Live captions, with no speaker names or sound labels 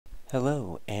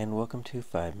Hello and welcome to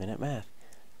 5-Minute Math.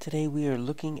 Today we are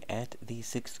looking at the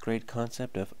 6th grade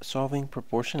concept of solving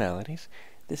proportionalities.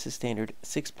 This is standard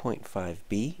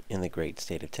 6.5b in the great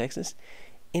state of Texas,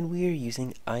 and we are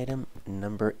using item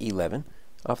number 11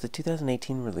 off the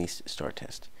 2018 released STAAR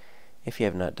test. If you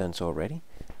have not done so already,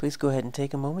 please go ahead and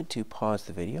take a moment to pause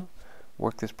the video,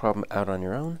 work this problem out on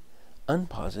your own,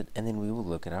 unpause it, and then we will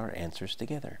look at our answers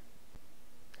together.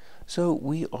 So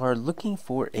we are looking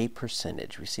for a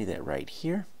percentage. We see that right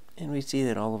here, and we see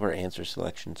that all of our answer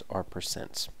selections are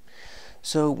percents.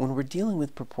 So when we're dealing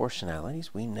with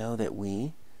proportionalities, we know that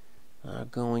we are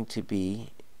going to be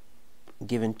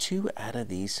given 2 out of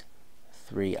these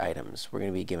 3 items. We're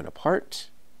going to be given a part,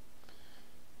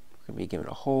 we're going to be given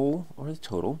a whole or the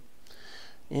total,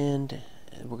 and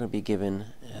we're going to be given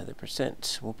the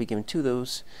percent. We'll be given 2 of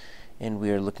those, and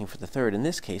we are looking for the third. In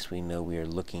this case, we know we are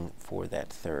looking for that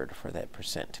third, for that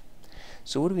percent.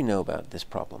 So what do we know about this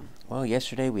problem? Well,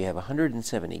 yesterday we have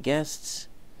 170 guests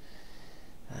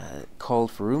called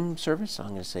for room service. I'm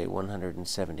going to say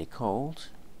 170 called.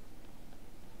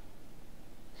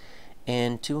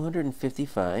 And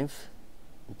 255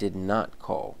 did not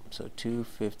call. So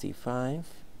 255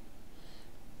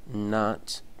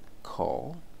 not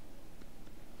call.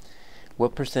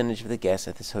 What percentage of the guests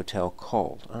at this hotel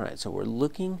called? Alright, so we're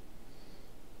looking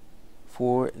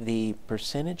for the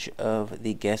percentage of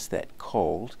the guests that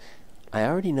called. I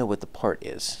already know what the part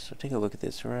is, so take a look at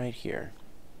this right here.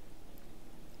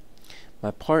 My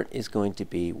part is going to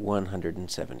be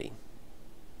 170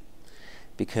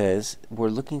 because we're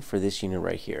looking for this unit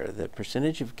right here, the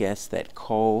percentage of guests that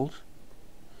called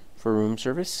for room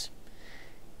service,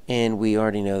 and we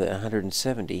already know that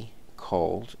 170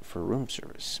 called for room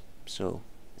service. So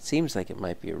it seems like it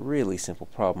might be a really simple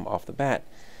problem off the bat,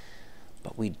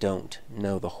 but we don't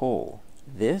know the whole.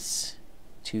 This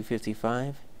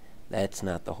 255, that's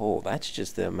not the whole. That's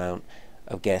just the amount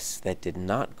of guests that did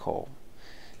not call.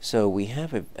 So we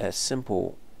have a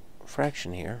simple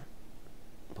fraction here,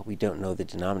 but we don't know the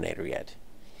denominator yet.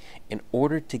 In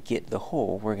order to get the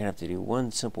whole, we're going to have to do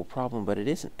one simple problem, but it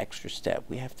is an extra step.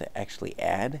 We have to actually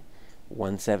add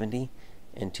 170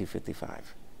 and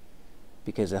 255.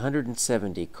 Because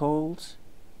 170 called,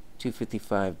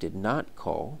 255 did not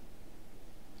call.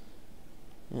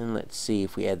 And let's see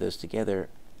if we add those together,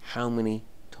 how many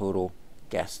total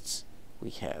guests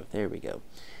we have. There we go.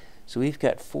 So we've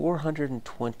got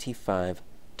 425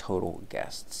 total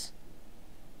guests.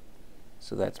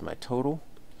 So that's my total.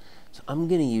 So I'm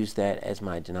going to use that as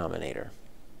my denominator.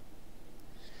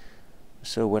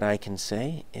 So what I can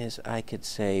say is I could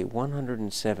say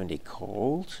 170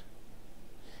 called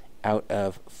out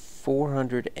of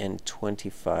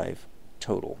 425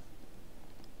 total.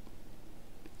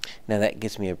 Now that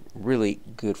gives me a really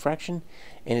good fraction,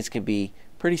 and it's going to be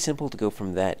pretty simple to go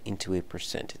from that into a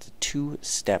percent. It's a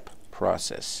 2-step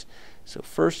process. So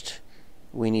first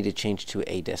we need to change to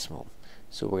a decimal.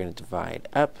 So we're going to divide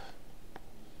up.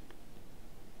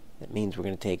 That means we're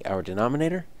going to take our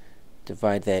denominator,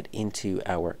 divide that into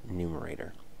our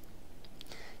numerator.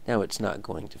 Now it's not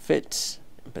going to fit,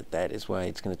 but that is why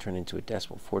it's going to turn into a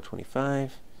decimal.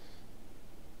 425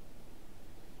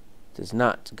 does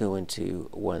not go into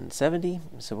 170,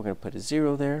 so we're going to put a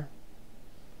 0 there,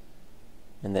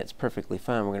 and that's perfectly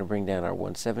fine. We're going to bring down our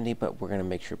 170, but we're going to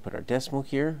make sure to put our decimal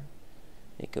here.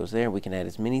 It goes there. We can add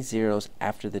as many zeros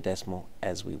after the decimal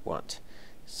as we want.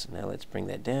 So now let's bring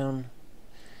that down.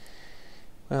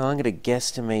 Well, I'm going to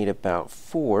guesstimate about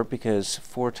 4, because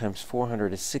 4 times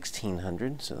 400 is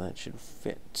 1600, so that should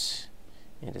fit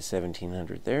into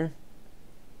 1700 there.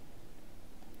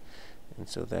 And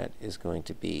so that is going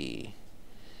to be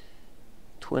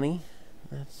 20.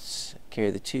 Let's carry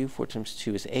the 2. 4 times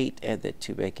 2 is 8. Add that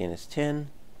 2 back in is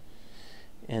 10.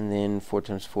 And then 4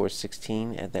 times 4 is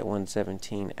 16. Add that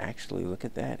 117. Actually, look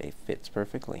at that. It fits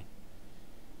perfectly.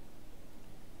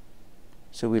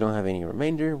 So we don't have any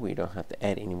remainder. We don't have to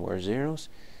add any more zeros.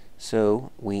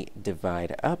 So we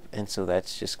divide up, and so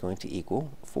that's just going to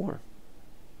equal 4.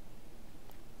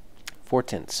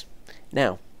 4/10.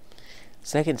 Now,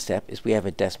 second step is we have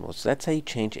a decimal. So that's how you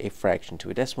change a fraction to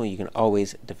a decimal. You can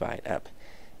always divide up.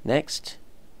 Next,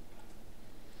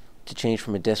 to change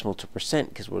from a decimal to percent,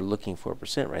 because we're looking for a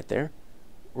percent right there,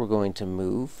 we're going to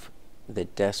move the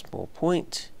decimal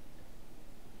point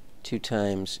 2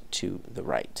 times to the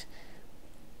right.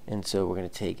 And so we're going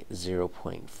to take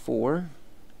 0.4,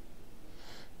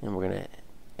 and we're going to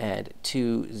add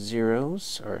 2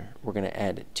 zeros, or we're going to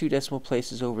add 2 decimal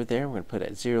places over there. We're going to put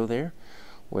a 0 there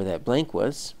where that blank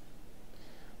was.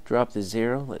 Drop the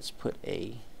 0. Let's put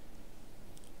a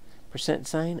percent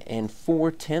sign, and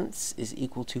 4/10 is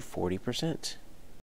equal to 40%.